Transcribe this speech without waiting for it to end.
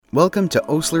Welcome to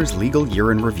Osler's Legal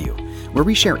Year in Review, where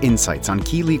we share insights on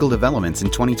key legal developments in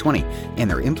 2020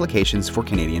 and their implications for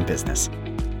Canadian business.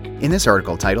 In this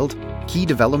article titled, Key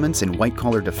Developments in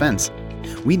White-Collar Defense,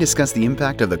 we discuss the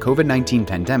impact of the COVID-19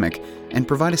 pandemic and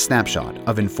provide a snapshot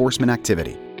of enforcement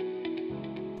activity.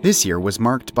 This year was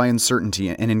marked by uncertainty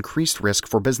and increased risk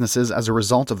for businesses as a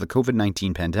result of the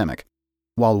COVID-19 pandemic.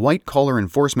 While white-collar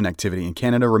enforcement activity in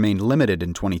Canada remained limited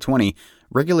in 2020,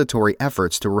 regulatory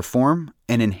efforts to reform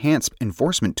and enhance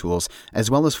enforcement tools,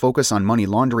 as well as focus on money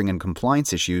laundering and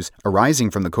compliance issues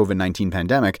arising from the COVID-19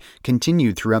 pandemic,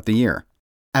 continued throughout the year.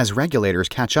 As regulators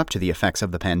catch up to the effects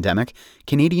of the pandemic,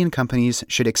 Canadian companies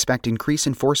should expect increased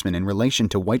enforcement in relation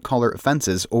to white-collar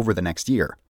offences over the next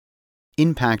year.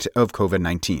 Impact of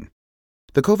COVID-19.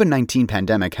 The COVID-19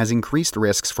 pandemic has increased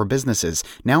risks for businesses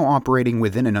now operating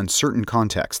within an uncertain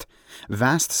context.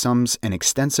 Vast sums and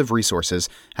extensive resources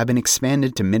have been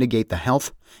expended to mitigate the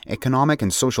health, economic,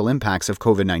 and social impacts of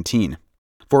COVID-19.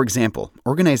 For example,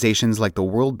 organizations like the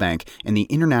World Bank and the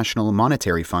International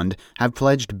Monetary Fund have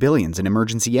pledged billions in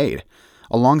emergency aid,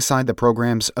 alongside the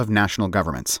programs of national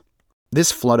governments.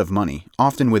 This flood of money,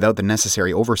 often without the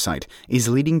necessary oversight, is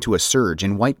leading to a surge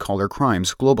in white-collar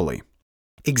crimes globally.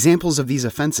 Examples of these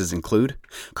offenses include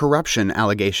corruption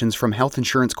allegations from health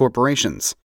insurance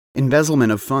corporations,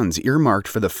 embezzlement of funds earmarked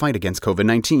for the fight against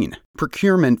COVID-19,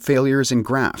 procurement failures in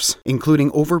grafts, including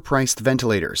overpriced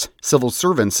ventilators, civil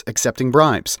servants accepting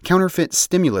bribes, counterfeit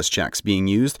stimulus checks being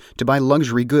used to buy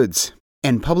luxury goods,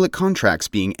 and public contracts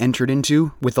being entered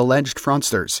into with alleged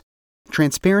fraudsters.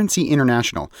 Transparency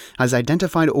International has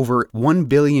identified over $1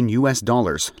 billion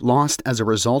lost as a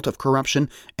result of corruption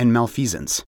and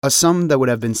malfeasance, a sum that would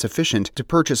have been sufficient to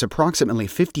purchase approximately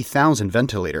 50,000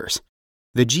 ventilators.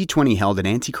 The G20 held an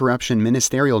anti-corruption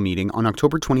ministerial meeting on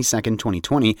October 22,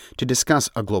 2020 to discuss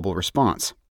a global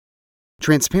response.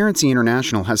 Transparency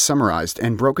International has summarized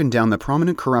and broken down the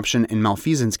prominent corruption and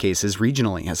malfeasance cases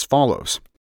regionally as follows.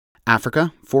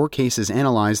 Africa, 4 cases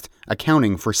analyzed,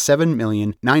 accounting for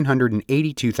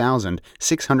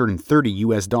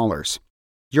 $7,982,630.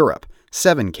 Europe,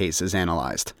 7 cases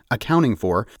analyzed, accounting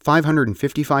for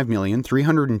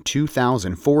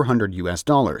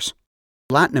 $555,302,400.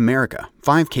 Latin America,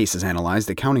 5 cases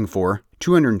analyzed, accounting for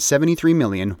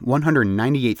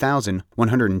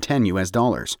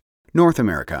 $273,198,110. North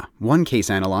America, 1 case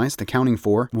analyzed, accounting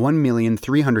for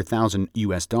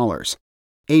 $1,300,000.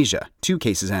 Asia, 2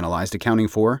 cases analyzed, accounting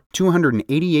for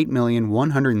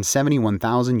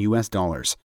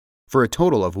 $288,171,000, for a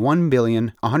total of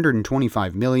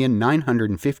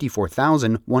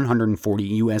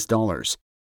 $1,125,954,140.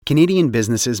 Canadian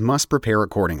businesses must prepare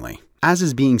accordingly. As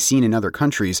is being seen in other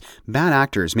countries, bad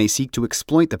actors may seek to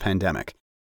exploit the pandemic.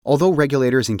 Although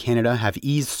regulators in Canada have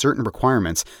eased certain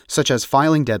requirements, such as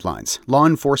filing deadlines, law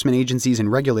enforcement agencies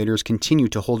and regulators continue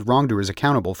to hold wrongdoers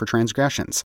accountable for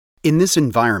transgressions. In this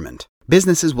environment,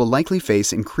 businesses will likely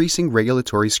face increasing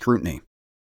regulatory scrutiny.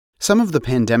 Some of the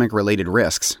pandemic-related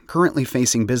risks currently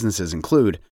facing businesses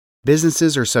include: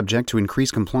 businesses are subject to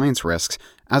increased compliance risks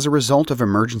as a result of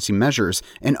emergency measures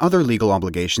and other legal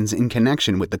obligations in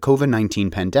connection with the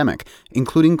COVID-19 pandemic,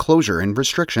 including closure and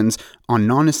restrictions on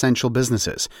non-essential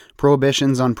businesses,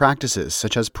 prohibitions on practices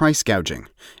such as price gouging,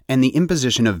 and the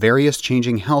imposition of various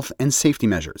changing health and safety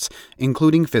measures,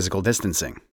 including physical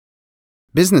distancing.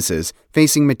 Businesses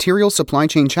facing material supply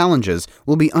chain challenges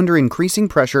will be under increasing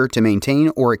pressure to maintain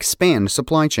or expand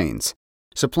supply chains.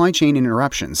 Supply chain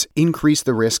interruptions increase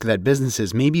the risk that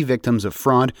businesses may be victims of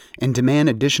fraud and demand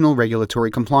additional regulatory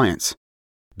compliance.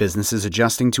 Businesses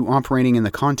adjusting to operating in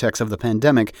the context of the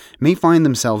pandemic may find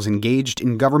themselves engaged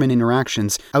in government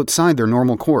interactions outside their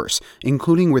normal course,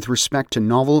 including with respect to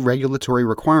novel regulatory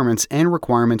requirements and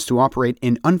requirements to operate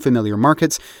in unfamiliar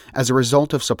markets as a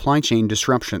result of supply chain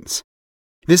disruptions.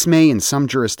 This may, in some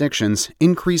jurisdictions,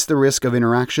 increase the risk of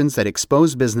interactions that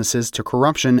expose businesses to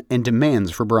corruption and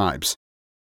demands for bribes.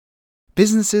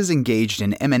 Businesses engaged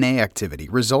in M&A activity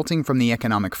resulting from the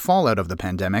economic fallout of the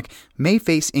pandemic may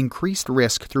face increased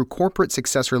risk through corporate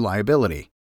successor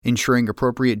liability. Ensuring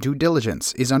appropriate due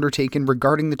diligence is undertaken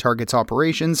regarding the target's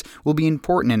operations will be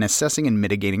important in assessing and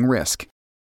mitigating risk.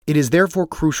 It is therefore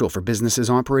crucial for businesses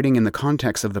operating in the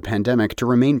context of the pandemic to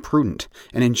remain prudent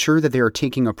and ensure that they are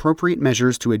taking appropriate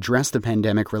measures to address the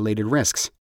pandemic-related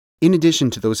risks. In addition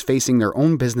to those facing their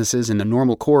own businesses in the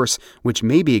normal course, which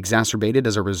may be exacerbated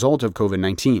as a result of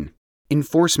COVID-19.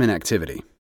 Enforcement activity.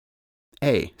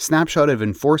 A. Snapshot of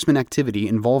enforcement activity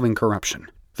involving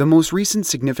corruption. The most recent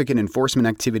significant enforcement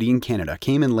activity in Canada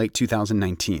came in late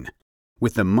 2019.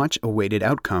 With the much-awaited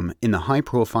outcome in the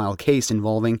high-profile case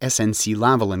involving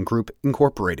SNC-Lavalin Group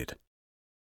Incorporated.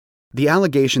 The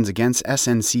allegations against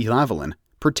SNC-Lavalin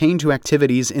pertain to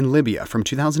activities in Libya from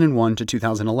 2001 to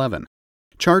 2011.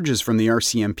 Charges from the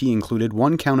RCMP included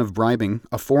one count of bribing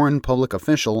a foreign public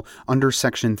official under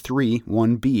Section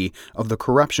 3(1)(b) of the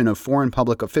Corruption of Foreign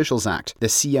Public Officials Act, the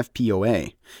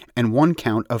CFPOA, and one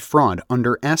count of fraud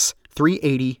under S.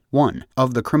 381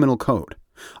 of the Criminal Code.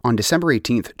 On December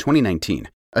 18, 2019,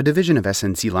 a division of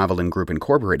SNC-Lavalin Group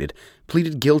Incorporated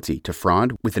pleaded guilty to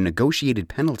fraud with a negotiated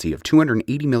penalty of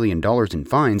 $280 million in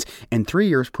fines and 3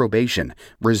 years probation,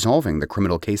 resolving the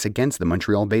criminal case against the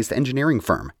Montreal-based engineering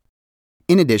firm.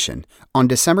 In addition, on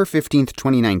December 15,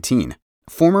 2019,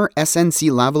 former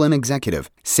SNC-Lavalin executive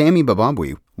Sami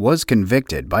Bababwi was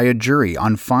convicted by a jury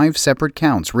on 5 separate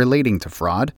counts relating to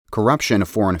fraud, corruption of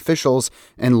foreign officials,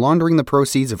 and laundering the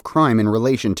proceeds of crime in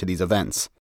relation to these events.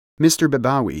 Mr.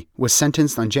 Bababwi was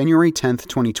sentenced on January 10,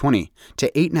 2020,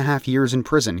 to 8.5 years in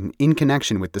prison in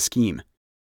connection with the scheme.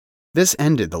 This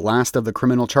ended the last of the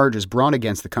criminal charges brought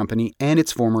against the company and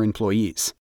its former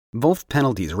employees. Both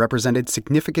penalties represented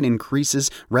significant increases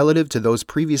relative to those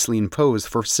previously imposed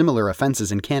for similar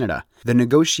offenses in Canada. The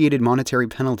negotiated monetary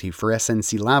penalty for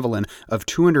SNC-Lavalin of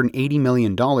 $280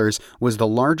 million was the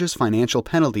largest financial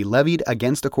penalty levied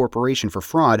against a corporation for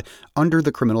fraud under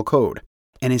the Criminal Code,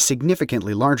 and is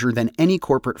significantly larger than any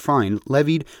corporate fine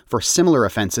levied for similar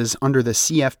offenses under the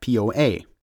CFPOA.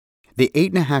 The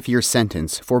 8.5-year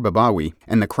sentence for Bababwi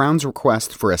and the Crown's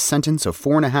request for a sentence of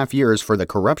 4.5 years for the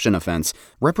corruption offense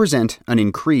represent an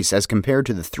increase as compared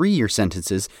to the 3-year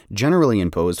sentences generally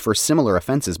imposed for similar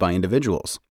offenses by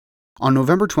individuals. On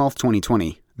November 12,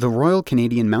 2020, the Royal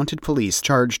Canadian Mounted Police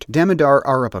charged Damodar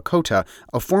Arapakota,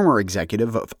 a former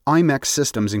executive of IMEX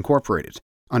Systems Incorporated,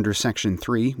 under Section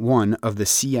 3(1) of the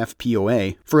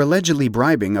CFPOA for allegedly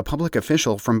bribing a public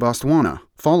official from Botswana,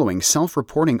 following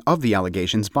self-reporting of the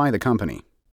allegations by the company.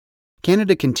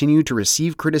 Canada continued to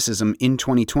receive criticism in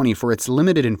 2020 for its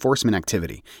limited enforcement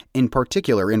activity, in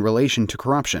particular in relation to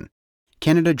corruption.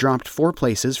 Canada dropped 4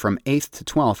 places from 8th to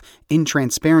 12th in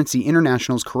Transparency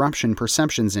International's Corruption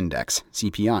Perceptions Index,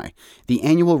 CPI, the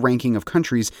annual ranking of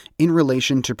countries in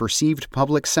relation to perceived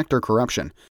public sector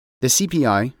corruption. The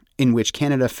CPI, in which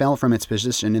Canada fell from its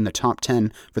position in the top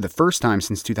 10 for the first time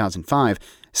since 2005,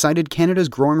 cited Canada's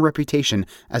growing reputation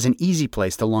as an easy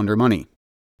place to launder money.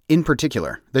 In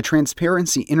particular, the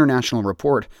Transparency International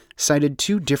report cited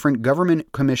 2 different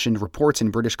government-commissioned reports in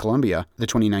British Columbia, the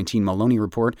 2019 Maloney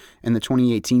Report and the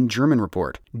 2018 German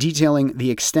Report, detailing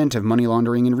the extent of money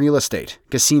laundering in real estate,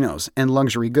 casinos, and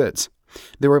luxury goods.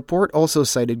 The report also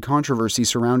cited controversy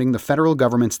surrounding the federal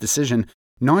government's decision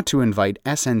not to invite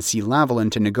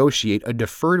SNC-Lavalin to negotiate a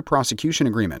deferred prosecution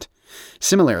agreement.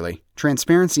 Similarly,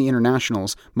 Transparency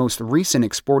International's most recent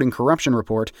Exporting Corruption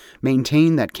report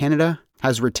maintained that Canada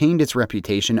has retained its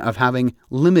reputation of having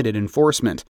limited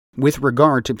enforcement with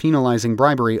regard to penalizing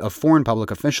bribery of foreign public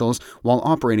officials while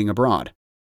operating abroad.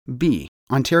 B.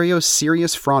 Ontario's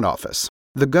Serious Fraud Office.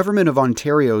 The Government of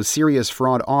Ontario's Serious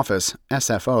Fraud Office,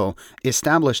 SFO,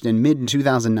 established in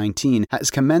mid-2019,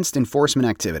 has commenced enforcement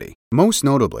activity. Most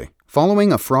notably,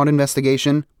 following a fraud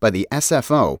investigation by the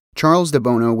SFO, Charles De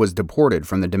Bono was deported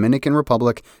from the Dominican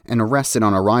Republic and arrested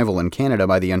on arrival in Canada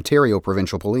by the Ontario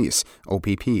Provincial Police,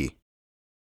 OPP.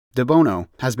 De Bono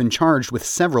has been charged with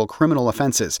several criminal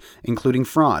offenses, including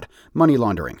fraud, money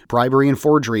laundering, bribery and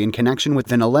forgery in connection with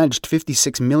an alleged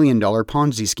 $56 million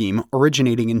Ponzi scheme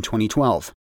originating in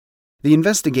 2012. The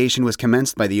investigation was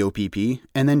commenced by the OPP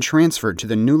and then transferred to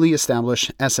the newly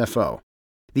established SFO.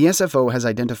 The SFO has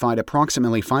identified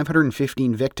approximately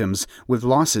 515 victims with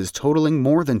losses totaling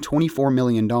more than $24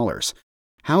 million.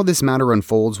 How this matter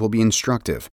unfolds will be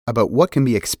instructive about what can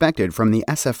be expected from the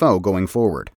SFO going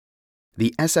forward.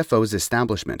 The SFO's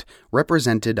establishment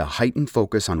represented a heightened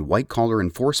focus on white-collar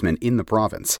enforcement in the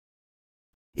province.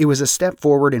 It was a step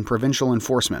forward in provincial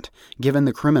enforcement, given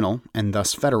the criminal, and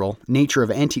thus federal, nature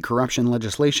of anti-corruption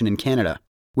legislation in Canada,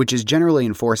 which is generally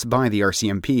enforced by the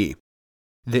RCMP.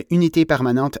 The Unité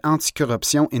Permanente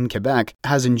Anticorruption in Quebec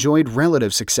has enjoyed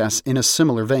relative success in a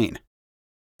similar vein.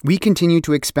 We continue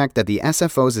to expect that the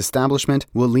SFO's establishment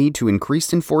will lead to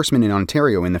increased enforcement in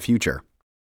Ontario in the future.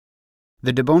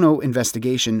 The De Bono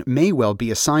investigation may well be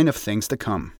a sign of things to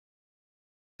come.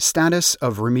 Status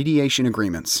of remediation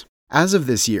agreements. As of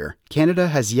this year, Canada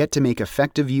has yet to make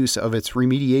effective use of its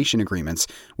remediation agreements,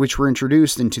 which were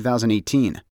introduced in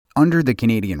 2018. Under the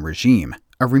Canadian regime,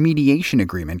 a remediation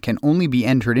agreement can only be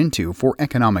entered into for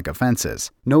economic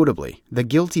offences. Notably, the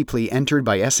guilty plea entered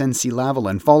by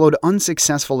SNC-Lavalin followed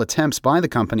unsuccessful attempts by the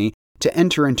company to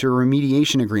enter into a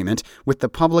remediation agreement with the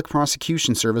Public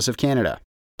Prosecution Service of Canada.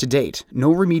 To date,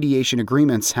 no remediation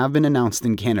agreements have been announced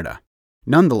in Canada.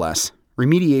 Nonetheless,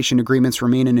 remediation agreements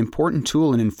remain an important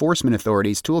tool in enforcement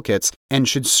authorities' toolkits and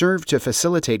should serve to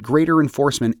facilitate greater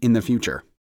enforcement in the future.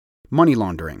 Money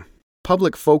laundering.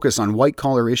 Public focus on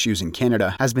white-collar issues in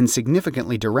Canada has been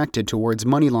significantly directed towards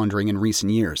money laundering in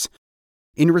recent years.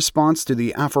 In response to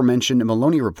the aforementioned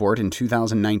Maloney report in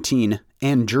 2019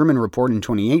 and German report in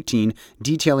 2018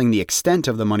 detailing the extent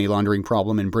of the money laundering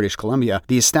problem in British Columbia,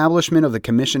 the establishment of the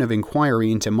Commission of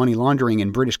Inquiry into Money Laundering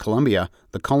in British Columbia,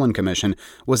 the Cullen Commission,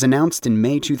 was announced in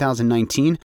May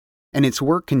 2019, and its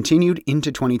work continued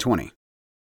into 2020.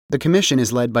 The Commission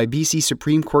is led by BC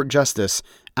Supreme Court Justice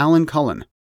Alan Cullen,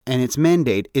 and its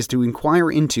mandate is to inquire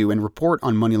into and report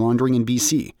on money laundering in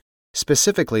BC.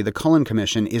 Specifically, the Cullen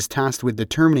Commission is tasked with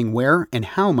determining where and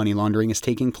how money laundering is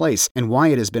taking place and why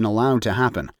it has been allowed to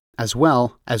happen, as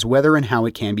well as whether and how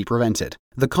it can be prevented.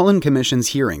 The Cullen Commission's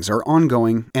hearings are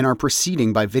ongoing and are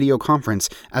proceeding by video conference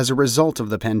as a result of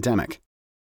the pandemic.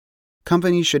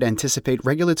 Companies should anticipate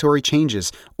regulatory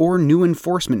changes or new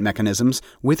enforcement mechanisms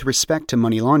with respect to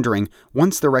money laundering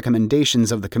once the recommendations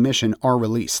of the Commission are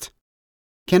released.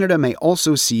 Canada may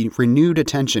also see renewed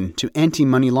attention to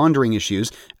anti-money laundering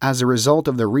issues as a result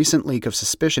of the recent leak of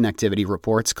suspicion activity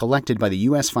reports collected by the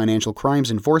U.S. Financial Crimes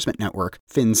Enforcement Network,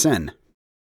 FinCEN.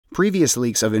 Previous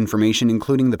leaks of information,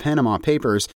 including the Panama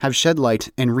Papers, have shed light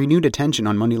and renewed attention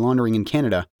on money laundering in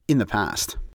Canada in the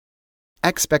past.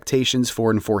 Expectations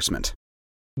for enforcement.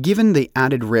 Given the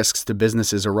added risks to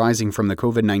businesses arising from the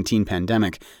COVID-19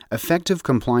 pandemic, effective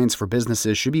compliance for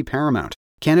businesses should be paramount.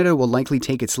 Canada will likely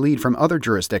take its lead from other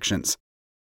jurisdictions.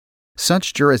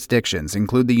 Such jurisdictions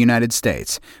include the United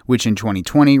States, which in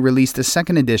 2020 released a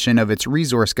second edition of its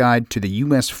Resource Guide to the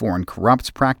U.S. Foreign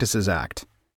Corrupt Practices Act.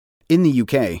 In the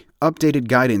UK, updated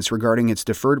guidance regarding its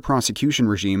deferred prosecution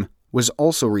regime was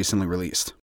also recently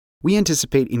released. We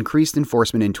anticipate increased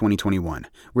enforcement in 2021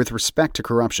 with respect to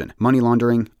corruption, money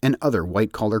laundering, and other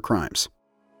white-collar crimes.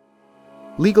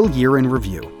 Legal Year in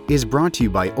Review is brought to you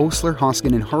by Osler,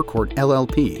 Hoskin & Harcourt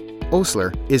LLP.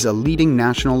 Osler is a leading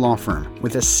national law firm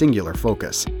with a singular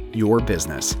focus: your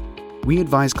business. We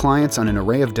advise clients on an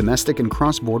array of domestic and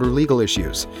cross-border legal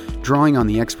issues, drawing on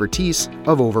the expertise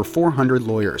of over 400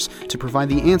 lawyers to provide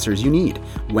the answers you need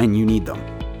when you need them.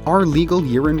 Our Legal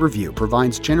Year in Review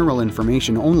provides general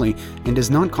information only and does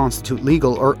not constitute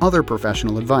legal or other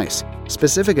professional advice.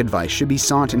 Specific advice should be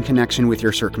sought in connection with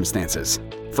your circumstances.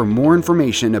 For more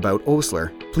information about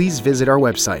Osler, please visit our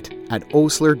website at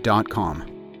osler.com.